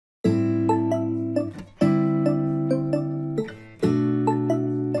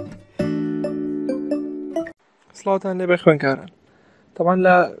سڵاتان لێ بە خوێندکاران. طبعا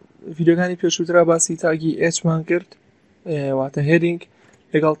لە ڤیدیۆکانی پێشووترا باسی تاگی ئێچمان کرد، واتە هێدینگ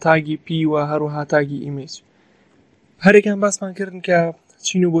لەگەڵ تاگی پی و هەروەها تاگی ئیمێج. هەرێکیان باسمان کردن کە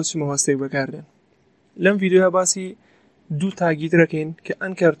چین و بۆچی مەوەستەی بەکاردێن. لەم ڤیدیۆیا باسی دوو تاگی دەکەین کە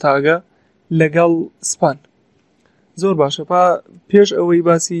ئەنکەر تاگە لەگەڵ سپان. زۆر باشە. پێش ئەوەی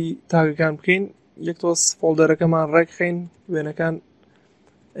باسی تاگەکان بکەین، یەک تۆس فۆڵدەرەکەمان ڕێکخەین، وێنەکان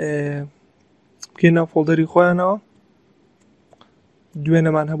بکەین ناو فۆڵدەری خۆیانەوە.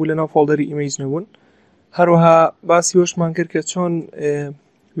 دوێنەمان هەبوو لە ناو فۆڵدەری ئیمەیج نەبوون. هەروەها باسی هۆشمان کرد کە چۆن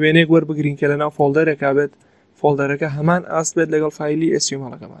وێنەیەک وەربگرین کە لە ناو فۆڵدەرێکا بێت، فۆڵدەرەکە هەمان ئاست بێت لەگەڵ فایلی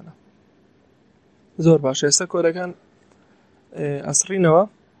HTML-ەکەمانە. زۆر باشە. ئێستا کۆدەکان ئەسڕینەوە.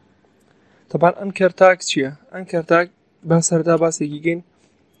 طبعا ئەنکەر تاگ چییە؟ ئەنکەر تاگ با سەردا باسێکی گەین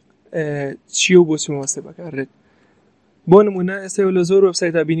چییە و بۆچی مەوەستەی بەکاردێت. بۆ نمونە ئێستا لە زۆر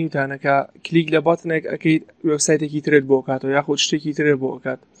وێبسایتە بینیوتانە کە کلیک لە باتنێک ئەکەیت وێبسایتێکی ترێت بۆ کاتەوە یاخود شتێکی ترێت بۆ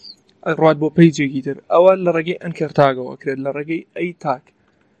ئەکات، ڕات بۆ پەیجێکی تر، ئەوە لە ڕێگەی ئەنکەر تاگەوە ئەکرێت، لە ڕێگەی ئەی تاگ.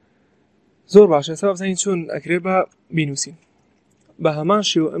 زۆر باشە. ئێستا بزانین چۆن ئەکرێت بە بینووسین. بە هەمان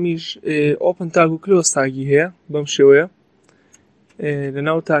شێوە ئەمیش ئۆپن تاگ و کلۆز تاگی هەیە. بەم شێوەیە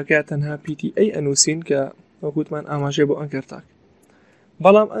لەناو تاگەیە تەنها PTA ئەنووسین کە وەکوتمان ئاماژەیە بۆ ئەنکەر تاگ.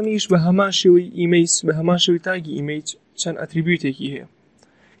 بەڵام ئەمیش بە هەمان شێوەی ئیمەیج، بە هەمان شێوەی تاگی ئیمەیج چەند ئەتریبیوتێکی هەیە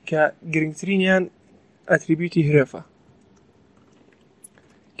کە گرنگترینیان ئەتریبیوتی هرێفە،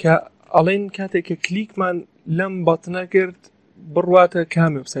 کە ئەڵێن کاتێک کە کلیکمان لەم بەتنە کرد بڕواتە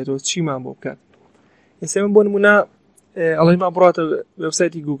کام وێبسایتەوە چیمان بۆ بکات. ئێستا من بۆ نمونە ئەڵێن ما بڕاتە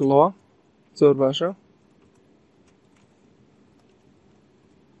وێبسایتی گوگڵەوە. زۆر باشە.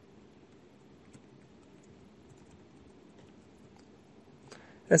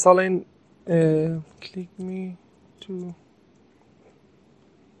 ئێساڵێن کلیک می تو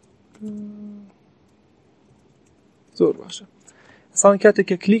زۆر باشە. ئێستا کاتێک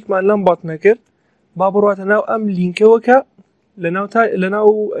کە کلیکمان لەم باتنە کرد با بڕواتە ناو ئەم لینکەوە کە لە ناو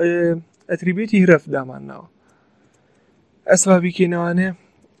ئەتریبیوتی هرەف دامانناوە. ئەسبا بیکەینەوانێ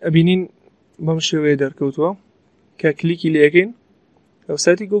ئەبینین بەم شێوەیە دەرکەوتووە کە کلیکی لێکەین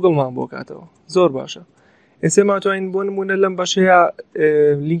وێبسایتی گوگڵمان بۆ کاتەوە. زۆر باشە. ئێستا ماتوانین بۆ نمونە لەم بەشەیە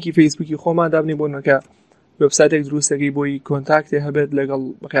لینکی فەیسبووکی خۆمان دابنی بۆ نەکە وێبسایتێک دروستەکەی بۆی کۆنتاکتێ هەبێت لەگەڵ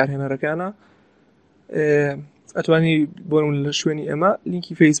بەکارهێنەرەکانە. ئەتوانی بۆ لە شوێنی ئەمە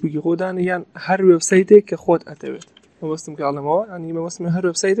لینکی فەیسبووکی خۆدان یان هەر وێبسایتێک کە خۆت ئەتەوێت. مەوەستم کاڵمەوە ئەنی مەوەستم هەر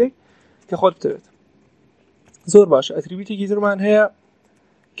وێبسایتێک کە خۆت بتەوێت. زۆر باشە. ئەتریبیوتێکی ترمان هەیە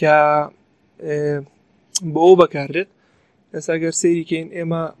کە بۆ ئەو بەکاردێت. ئێستا گەر سەیریکەین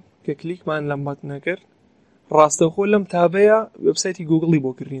ئێمە کە کلیکمان لەم باتنە کرد ڕاستەوخۆ لەم تابەیە وێبسایتی گوگڵی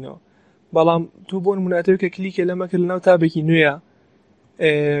بۆ کردینەوە، بەڵام تو بۆ نمونەتەوە کە کلیکە لەمە کرد لەناو تابێکی نوێیە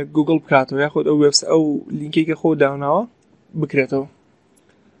گوگڵ بکاتەوە یاخود ئەو لینکەی کە خۆ داوناوە بکرێتەوە.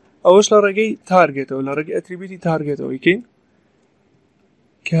 ئەوەش لە ڕێگەی تارگێتەوە، لە ڕێگەی ئەتریبیوتی تارگێتەوە یکەین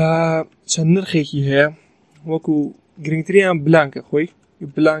کە چەند نرخێکی هەیە. وەکو گرنگتریان بلانکە، خۆی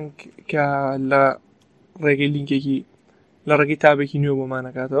بلانک کە لە ڕێگەی لینکێکی لە ڕێگەی تابێکی نوێ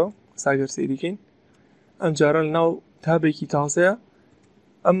بۆمانەکاتەوە. ساگەر سەیریکەین ئەم جارە لە ناو تابێکی تازەیە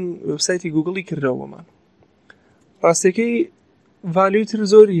ئەم وێبسایتی گوگڵی کردەوە بۆمان. ڕاستەکەی ڤالیوی تر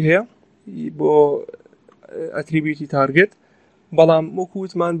زۆری هەیە بۆ ئەتریبیوتی تارگێت، بەڵام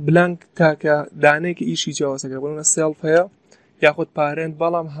وەکووتمان بلانک تاکە دانەیەکە ئیشی جیاوازەکە بۆنە سێڵف هەیە یاخود پارێن،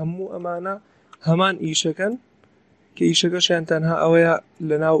 بەڵام هەموو ئەمانە هەمان ئیشەکەن کە ئیشەکەشیان تەنها ئەوەیە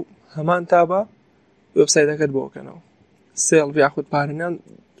لە ناو هەمان تابە وێبسایتەکەت بۆکەنەوە. سێڵف یاخود پارێنان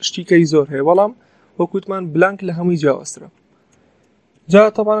شتیکەی زۆر هەیە، بەڵام وەکوتمان بلانک لە هەمووی جیاوازترە. جا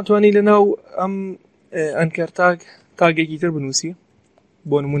تەبان توانی لە ناو ئەم ئەنکەر تاگێکی تر بنووسی.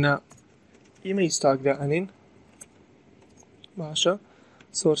 بۆ نمونە ئیمەیج تاگدا ئەنین. باشە.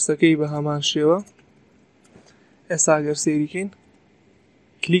 سۆرسەکەی بە هەمان شێوە. ئێستا گەر سەیریکەین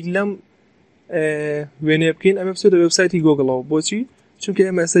کلیک لەم وێنێ بکەین ئەمە بچێتە وێبسایتی گوگڵەوە. بۆچی؟ چونکە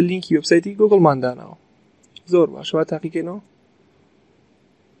ئێمە ئێستا لینکی وێبسایتی گوگڵمان داناوە. زۆر باشە. وا تاقیکەینەوە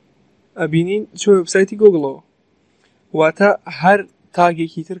ئەبینین چۆ وێبسایتی گوگڵەوە. واتە هەر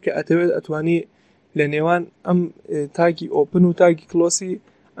تاگێکی تر کە ئەتەوێت ئەتوانی لە نێوان ئەم تاگی ئۆپن و تاگی کلۆسی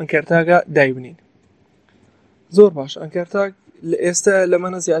ئەنکەر تاگە دایبنین. زۆر باش. ئەنکەر تاگ لە ئێستا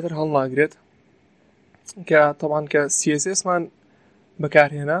لەمەنە زیاتر هەڵناگرێت کە تەبان کە CSSمان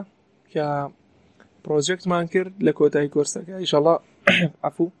بەکارهێنا کە پرۆژێکتمان کرد لە کۆتایی کۆرسەکە. ئیشەڵڵا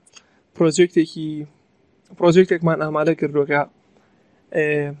عەفوو پرۆژێکتێکمان ئامادە کردووە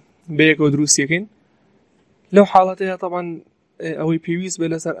بەیەکەوە دروستیەکەین. لەو حاڵەتەیە تەبان ئەوەی پێویست بێ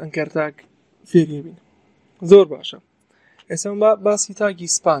لەسەر ئەنکەر تاگ فێری بین. زۆر باشە. ئێستا باسی تاگی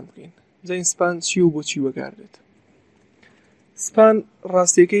سپان بکەین. زین سپان چی و بۆچی وەکاردێت. سپان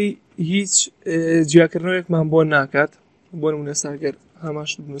ڕاستیەکەی هیچ جیاکردنەوەیەکمان بۆ ناکات بۆ نمونە ساگەر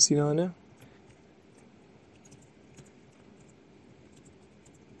هەماش بنووسینەوەنە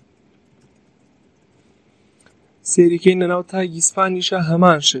سێریکەی نەناو تاگی سپانیشە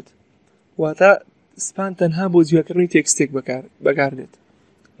هەمان شت واتە سپان تەنها بۆ جیاکردنی تێکستێک بەکاردێت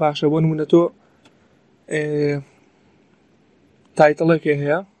باشە بۆ نمونە تۆ تایتڵێکی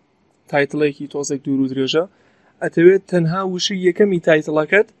هەیە تایتڵێکی تۆزێک دوور و درێژە ئەتەوێت تەنها وشەی یەکەمی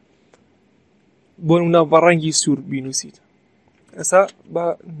تایتڵەکەت بۆ نمونە بە ڕەنگی سوور بینووسیت ئەسا با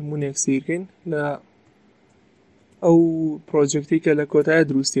نمونێک سیرکەین لە ئەو پرۆجێکتی کە لە کۆتایە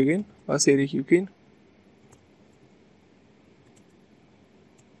دروستێکین با سێرێکی بکەین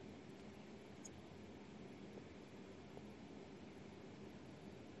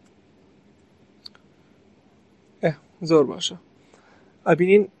زۆر باشە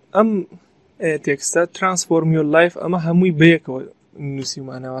ئەبینین ئەم تێکستە ترانسفۆرم یۆر لایف ئەمە هەمووی بەیەکەوە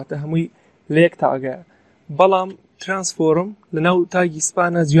نووسیمانەواتە هەمووی لە یەک تاگایە بەڵام ترانسفۆرم لەناو تاگی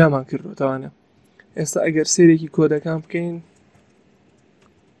سپانە جیامان کردوتەوانە ئێستا ئەگەر سێرێکی کۆدەکان بکەین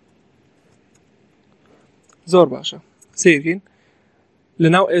زۆر باشە سیرکەین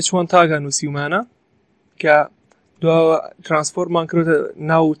لەناو H1 تاگا نووسیمانە کە دواوە ترانسفۆرمان کردوتە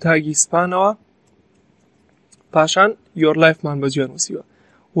ناو تاگی سپانەوە پاشان یۆر لایفمان بەجیا نووسیوە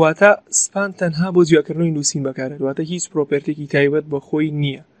واتە سپان تەنها بۆ جیاکردنەوەی نووسین بەکارێت واتە هیچ پرۆپێرتێکی تایبەت بە خۆی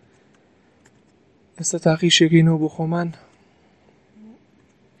نییە ئێستا تاقیشێکینەوە بۆ خۆمان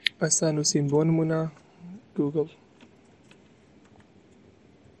ئێستا نووسین بۆ نمونە گوگڵ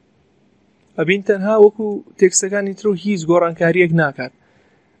ئەبین تەنها وەکو تێکستەکانی تر و هیچ گۆڕانکاریەک ناکات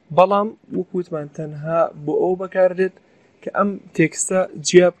بەڵام وەکوتمان تەنها بۆ ئەو بەکاردێت کە ئەم تێکستە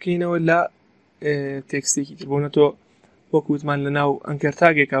جیا بکەینەوە لە تێکستێکی تر بۆنە تۆ وەکوتمان لە ناو ئەنکەر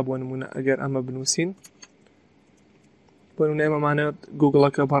تاگێکا بۆ نمونە ئەگەر ئەمە بنووسین بۆ نمونە ئێمەمانەوێت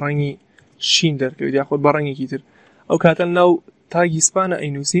گوگڵەکە بە ڕەنگی شین دەرکەوێت یاخۆت بە ڕەنگێکی تر ئەو کاتە ناو تاگی سپانە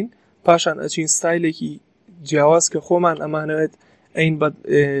ئەینووسین پاشان ئەچین ستایلێکی جیاواز کە خۆمان ئەمانەوێت ئەین بە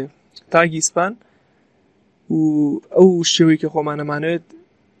تاگی سپان و ئەو شێوەی کە خۆمان ئەمانەوێت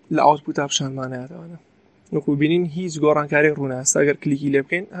لە ئاوتپوتا پیشانمانەیەتەوەنە وەکو بینین هیچ گۆڕانکاری ڕووناست ئەگەر کلیکی لێ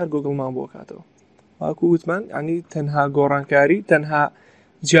بکەین هەر گوگڵمان بۆ کاتەوە واکو وتمان ینی تەنها گۆڕانکاری تەنها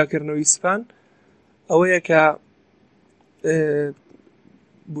جیاکردنەوەی سپان ئەوەیە کە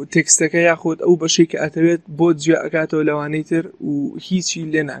تێکستەکە یاخود ئەو بەشەی کە ئەتەوێت بۆ جیا ئەکاتەوە لەوانەی تر و هیچی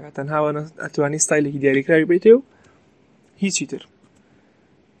لێ ناکات تەنها ئەتوانی ستایلێکی دیاریکراوی بیتێ و هیچی تر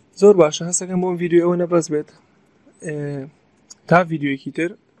زۆر باشە هەستەکەم بۆم ڤیدیۆ ئەوە نەبەس بێت تا ڤیدیۆیەکی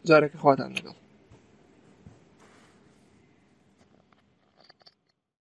تر جارێکە خواتان لەگەڵ